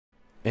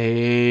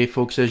Hey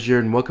folks, it's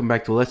Jared and welcome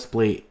back to Let's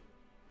Play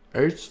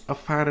Earths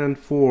of Iron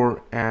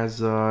 4 as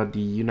the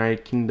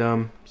United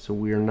Kingdom. So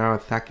we are now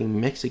attacking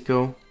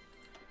Mexico.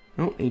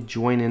 Oh, they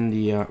join in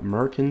the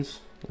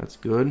Americans. That's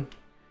good.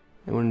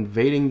 And we're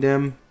invading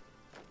them.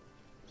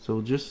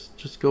 So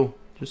just go.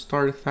 Just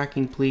start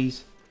attacking,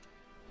 please.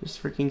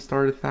 Just freaking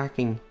start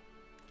attacking.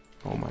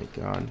 Oh my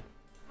god.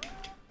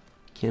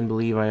 Can't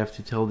believe I have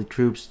to tell the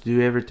troops to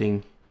do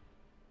everything.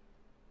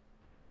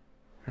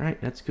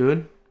 Alright, that's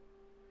good.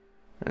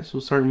 Alright, so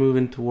we'll start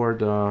moving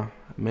toward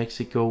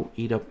Mexico,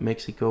 eat up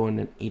Mexico, and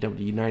then eat up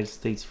the United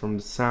States from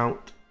the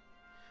south.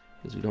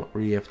 Because we don't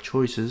really have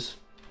choices.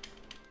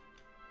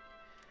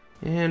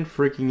 And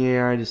freaking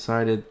AI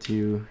decided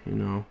to,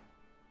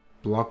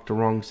 block the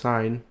wrong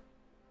side.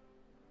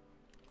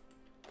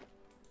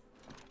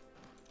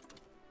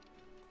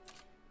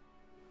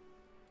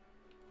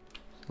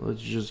 So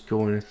let's just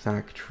go and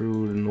attack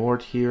through the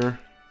north here.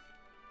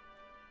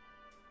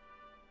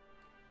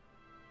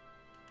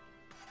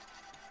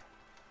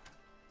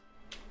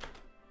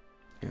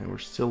 And we're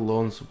still low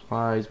on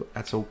supplies, but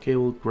that's okay.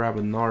 We'll grab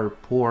another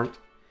port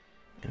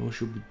and we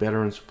should be better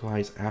on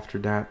supplies after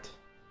that.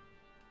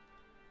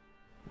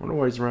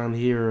 Otherwise around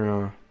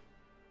here,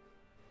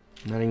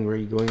 nothing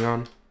really going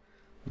on.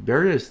 The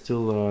barrier is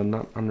still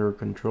not under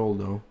control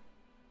though.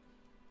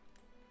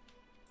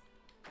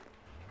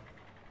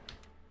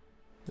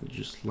 Let's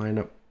just line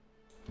up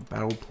a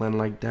battle plan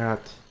like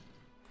that.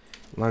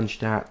 Launch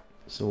that.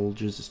 So we'll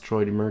just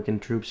destroy the American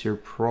troops here,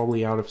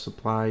 probably out of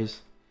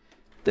supplies.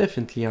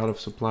 Definitely out of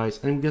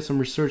supplies, and we got some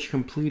research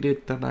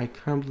completed that I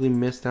completely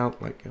missed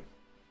out like a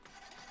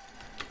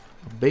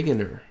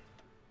beginner.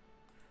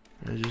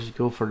 I just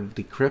go for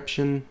the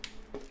decryption.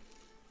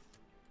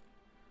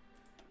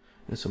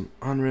 And some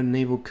unread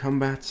naval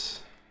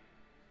combats.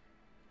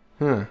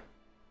 Huh.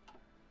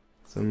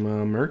 Some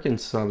American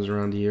subs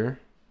around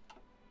here.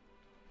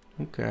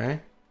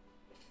 Okay.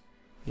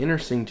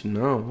 Interesting to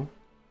know.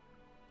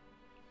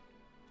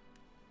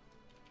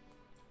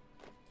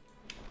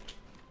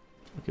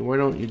 Okay, why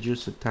don't you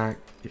just attack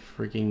the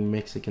freaking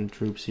Mexican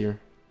troops here?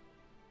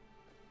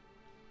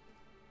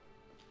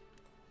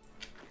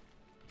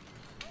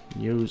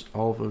 Use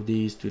all of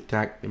these to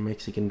attack the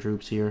Mexican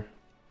troops here.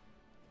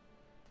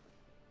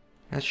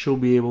 That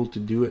should be able to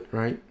do it,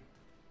 right?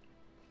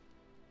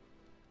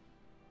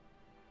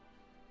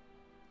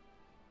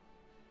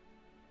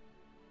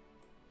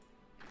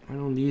 Why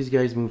don't these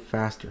guys move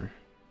faster?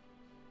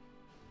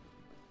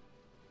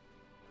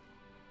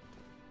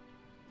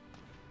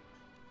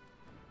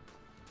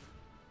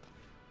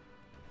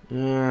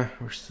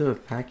 We're still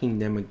attacking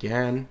them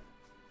again.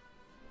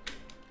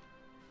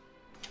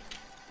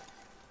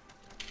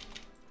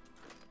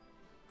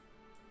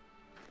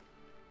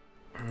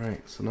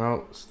 Alright, so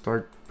now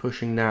start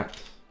pushing that.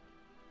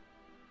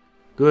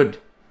 Good.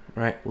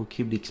 Alright, we'll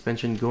keep the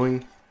expansion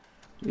going.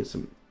 Get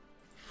some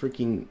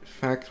freaking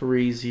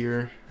factories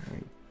here.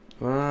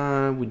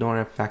 We don't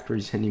have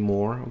factories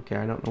anymore. Okay,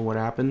 I don't know what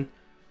happened.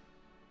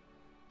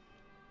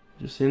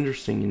 Just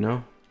interesting, you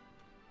know.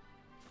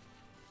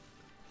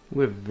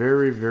 We have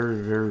very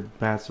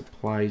bad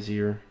supplies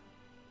here.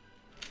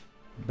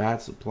 Bad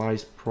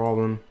supplies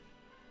problem.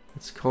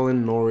 Let's call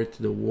in Norway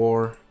to the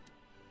war.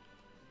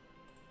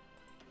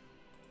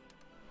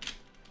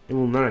 It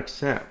will not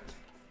accept.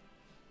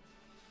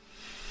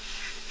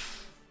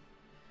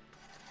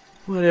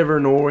 Whatever,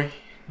 Norway.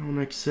 Don't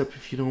accept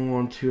if you don't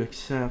want to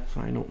accept.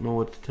 I don't know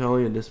what to tell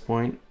you at this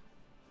point.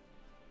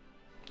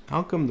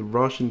 How come the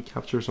Russian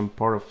captured some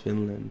part of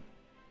Finland?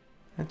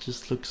 That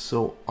just looks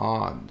so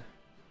odd.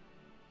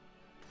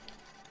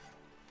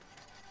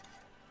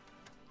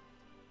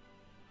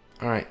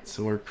 Alright,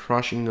 so we're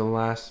crushing the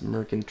last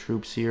American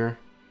troops here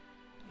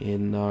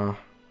in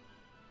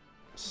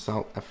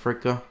South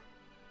Africa.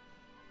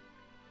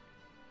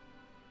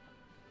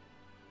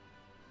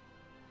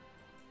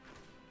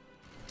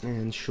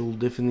 And she'll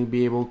definitely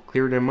be able to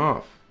clear them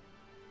off.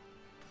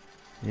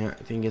 Yeah,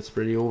 I think it's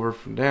pretty over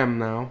for them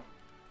now.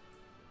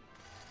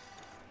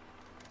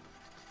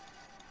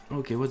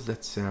 Okay, what's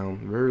that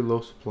sound? Very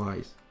low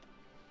supplies.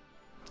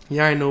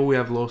 Yeah, I know we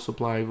have low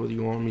supply. What do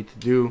you want me to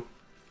do?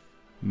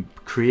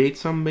 Create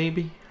some,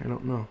 maybe? I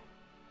don't know.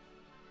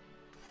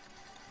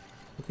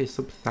 Okay,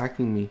 stop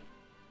attacking me.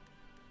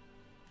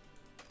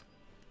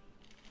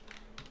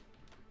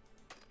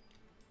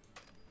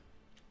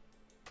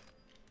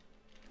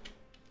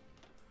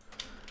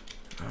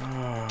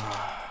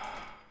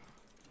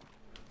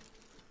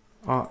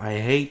 Oh, I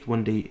hate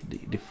when the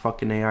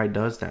fucking AI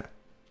does that.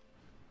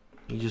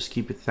 You just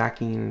keep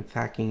attacking and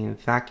attacking and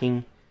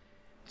attacking.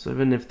 So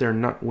even if they're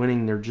not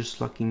winning, they're just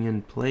locking you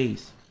in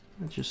place.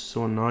 That's just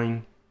so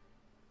annoying.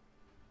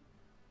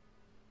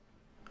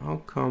 How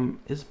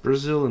come? Is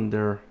Brazil in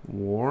their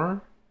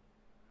war?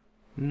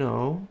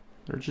 No,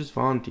 they're just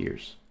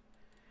volunteers.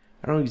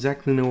 I don't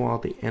exactly know how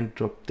they ended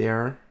up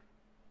there.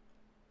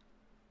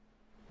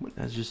 But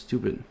that's just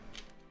stupid.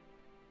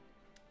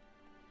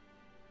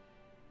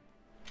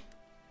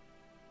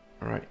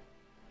 Alright.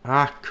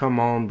 Ah, come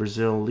on,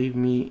 Brazil. Leave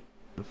me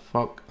the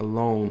fuck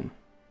alone.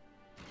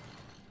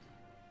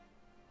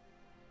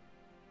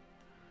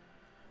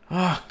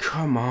 Oh,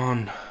 come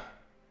on.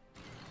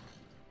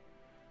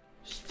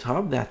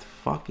 Stop that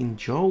fucking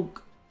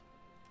joke.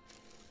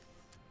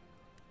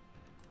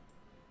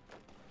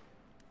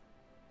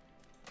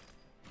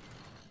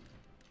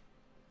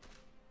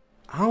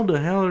 How the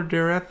hell are they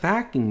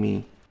attacking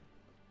me?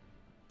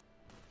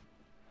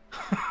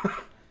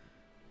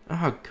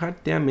 Oh,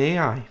 goddamn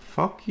AI.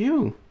 Fuck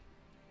you.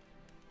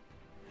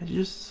 It's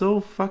just so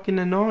fucking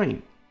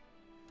annoying.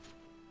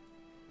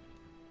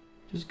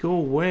 Just go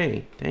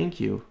away. Thank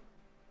you.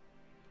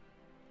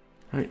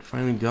 Alright,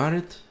 finally got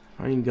it.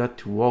 Finally got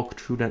to walk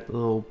through that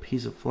little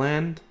piece of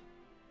land.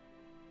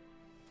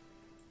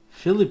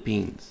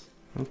 Philippines.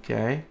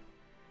 Okay.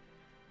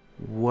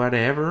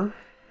 Whatever,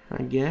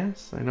 I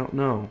guess. I don't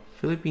know.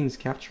 Philippines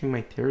capturing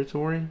my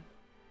territory?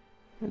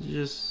 That's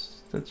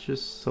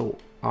just so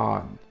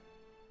odd.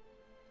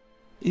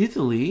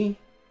 Italy?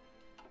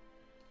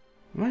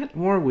 Am I at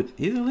war with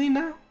Italy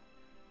now?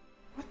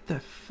 What the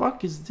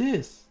fuck is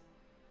this?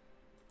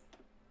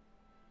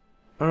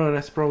 Oh no,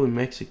 that's probably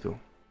Mexico.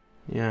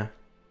 Yeah.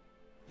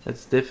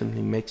 That's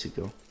definitely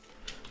Mexico.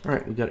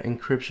 Alright, we got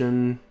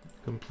encryption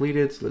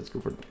completed, so let's go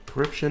for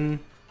decryption.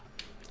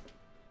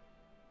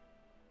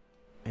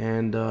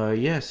 And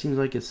yeah, seems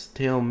like it's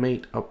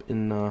stalemate up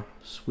in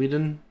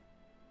Sweden.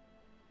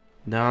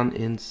 Down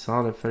in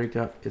South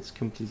Africa, it's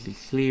completely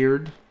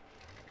cleared.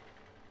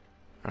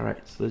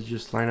 Alright, so let's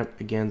just line up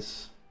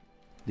against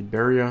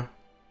Liberia.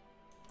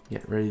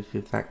 Get ready to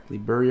attack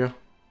Liberia.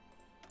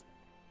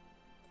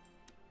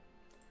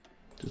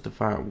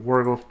 Justify a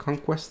war of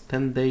conquest,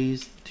 10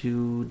 days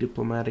to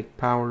diplomatic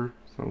power.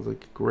 Sounds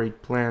like a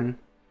great plan.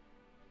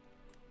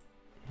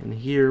 And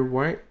here,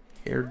 why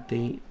are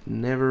they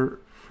never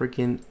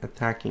freaking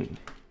attacking?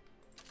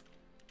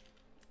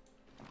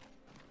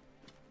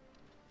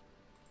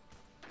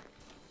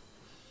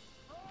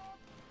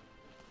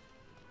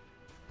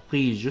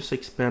 Please, just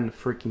expand the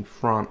freaking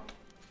front.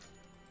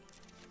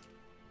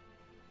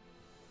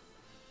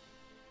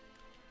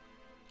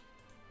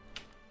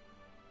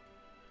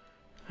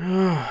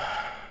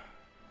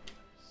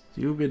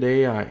 Stupid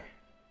AI.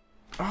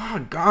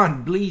 Oh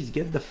god, please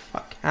get the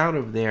fuck out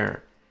of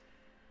there.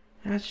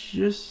 That's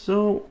just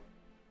so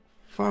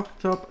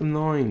fucked up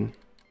annoying.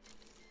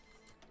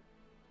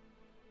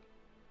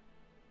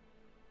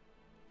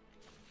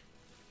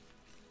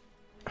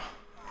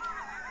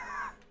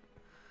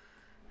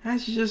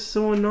 That's just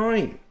so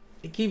annoying.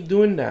 They keep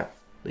doing that.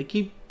 They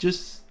keep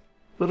just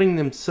putting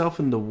themselves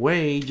in the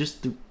way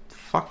just to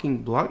fucking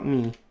block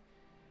me.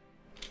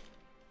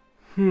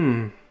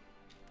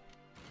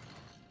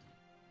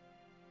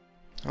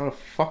 How the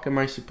fuck am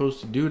I supposed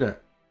to do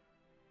that?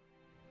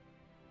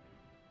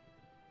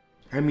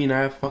 I mean, I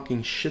have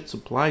fucking shit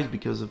supplies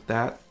because of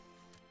that.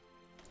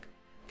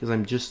 Because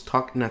I'm just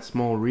stuck in that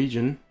small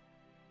region.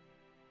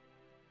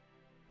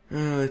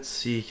 Let's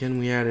see, can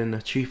we add in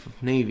a Chief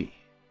of Navy?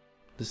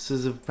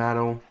 Decisive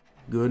battle,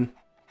 good.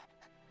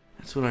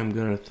 That's what I'm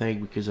gonna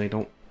think because I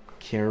don't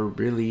care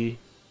really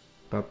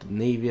about the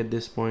Navy at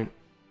this point.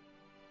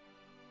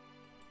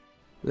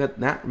 We got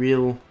that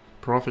real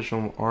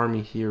professional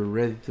army here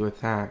ready to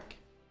attack.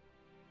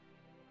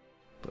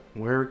 But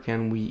where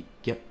can we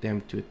get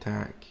them to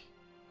attack?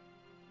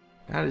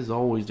 That is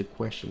always the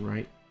question,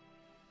 right?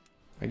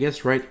 I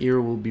guess right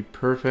here will be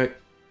perfect.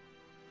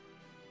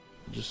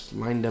 Just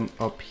line them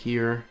up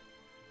here.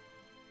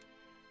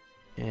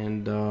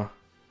 And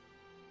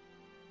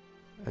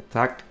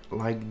attack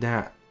like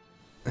that.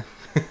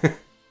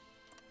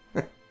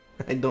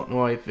 I don't know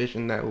how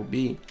efficient that will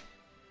be.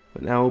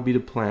 But that will be the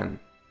plan.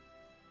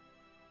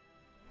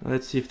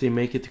 Let's see if they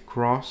make it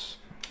across.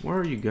 Where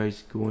are you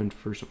guys going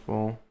first of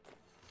all?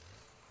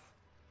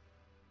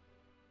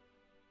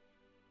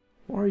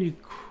 Where are you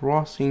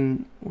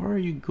crossing? Where are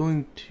you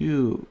going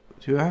to?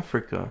 To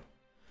Africa?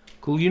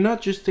 Could you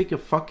not just take a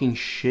fucking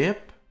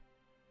ship?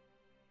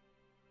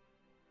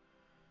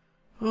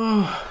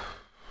 Oh.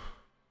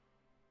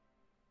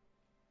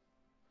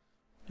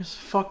 This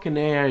fucking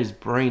AI is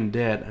brain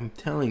dead. I'm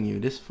telling you,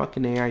 this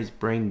fucking AI is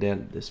brain dead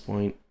at this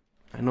point.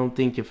 I don't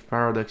think if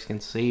Paradox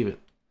can save it.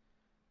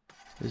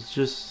 It's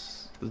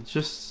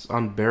just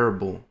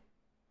unbearable.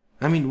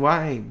 I mean,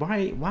 why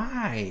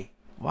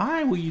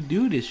will you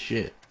do this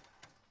shit?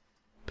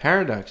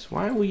 Paradox,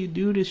 why will you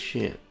do this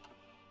shit?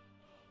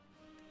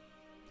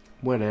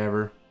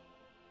 Whatever.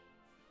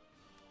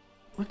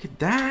 Look at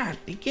that.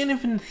 They can't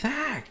even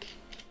attack.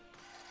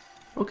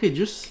 Okay,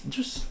 just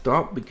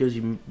stop because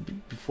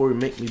before you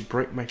make me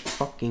break my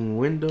fucking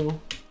window.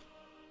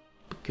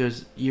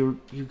 Because you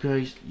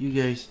guys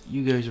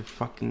are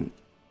fucking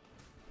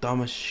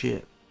dumb as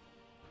shit.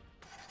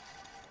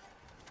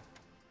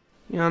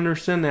 You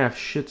understand they have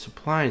shit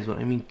supplies, but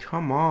I mean,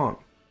 come on.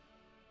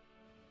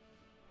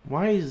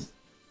 Why is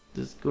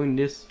this going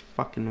this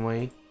fucking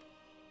way?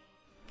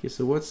 Okay,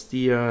 so what's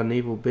the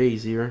naval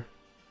base here?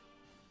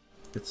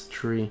 It's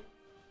 3.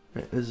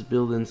 Right, let's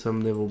build in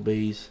some naval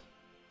base.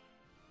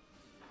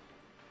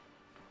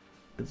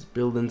 Let's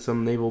build in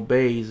some naval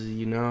base,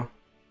 you know.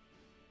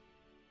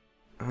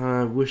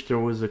 I wish there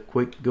was a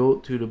quick go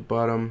to the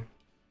bottom.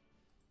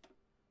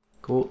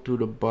 Go to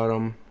the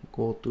bottom,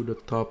 go to the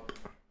top.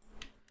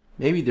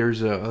 Maybe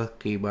there's a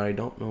okay, but I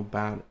don't know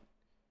about it.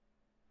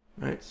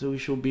 Alright, so we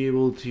should be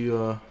able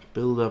to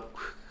build up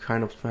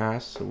kind of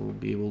fast, so we'll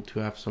be able to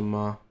have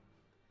some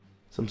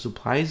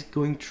supplies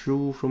going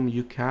through from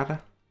Yukata.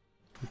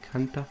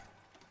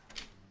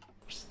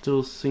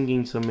 Still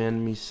sinking some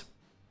enemies,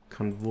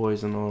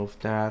 convoys and all of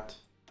that.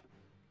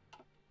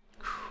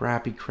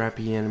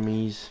 Crappy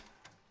enemies.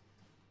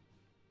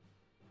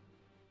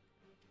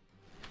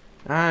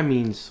 I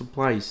mean,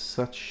 supplies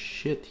such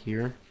shit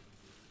here.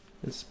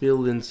 Let's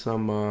build in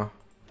some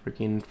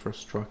freaking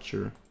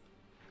infrastructure.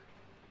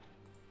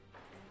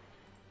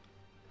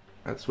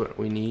 That's what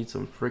we need,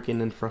 some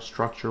freaking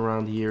infrastructure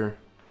around here.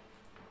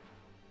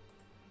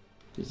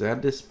 Because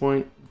at this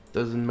point, it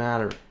doesn't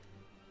matter.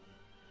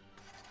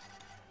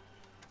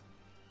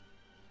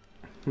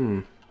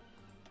 We're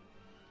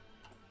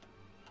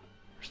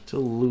still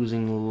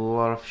losing a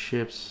lot of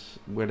ships,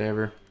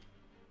 whatever.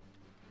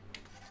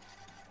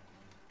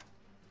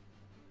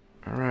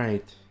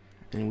 Alright,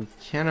 and we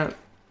cannot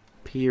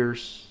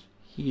pierce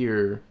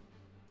here.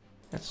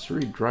 That's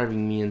really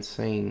driving me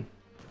insane.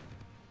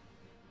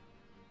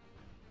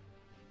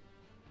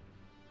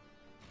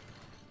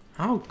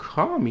 How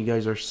come you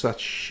guys are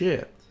such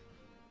shit?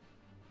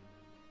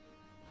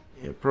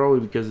 Yeah, probably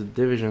because the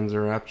divisions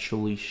are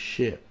actually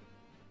shit.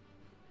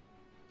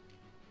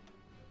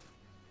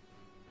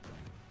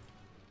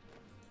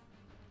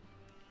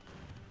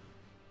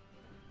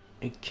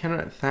 It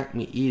cannot attack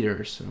me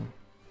either, so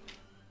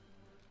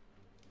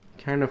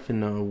kind of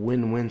in a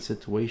win-win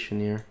situation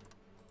here.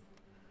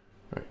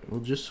 Right,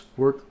 we'll just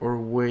work our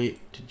way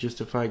to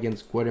justify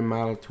against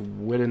Guatemala to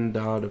widen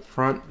the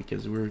front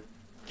because we're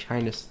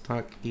kind of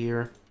stuck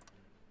here.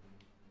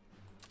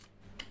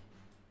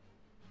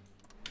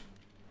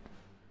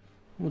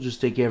 We'll just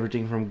take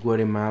everything from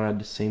Guatemala at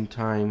the same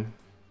time.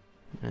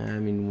 I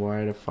mean,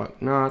 why the fuck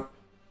not?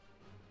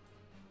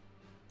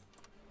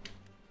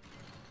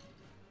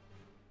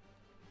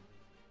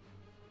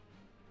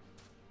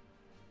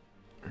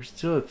 They're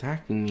still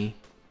attacking me.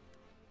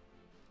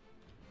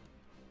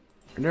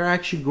 Are they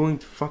actually going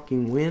to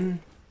fucking win?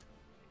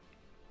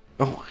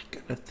 Oh, I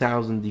got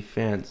 1,000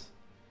 defense.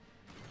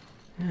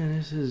 Yeah,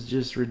 this is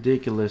just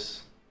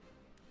ridiculous.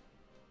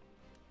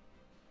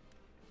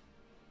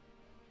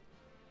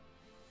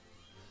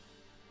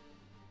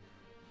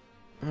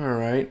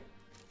 Alright.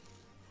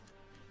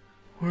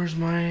 Where's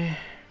my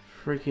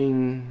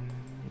freaking...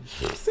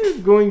 They're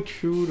going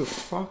through the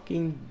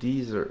fucking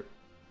desert.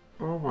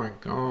 Oh my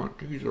god,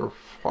 these are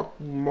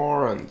fucking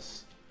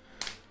morons.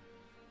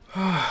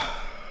 It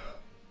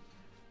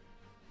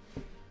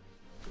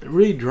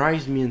really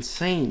drives me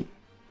insane.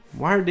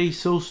 Why are they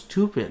so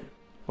stupid?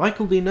 Why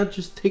could they not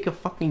just take a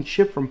fucking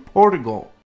ship from Portugal?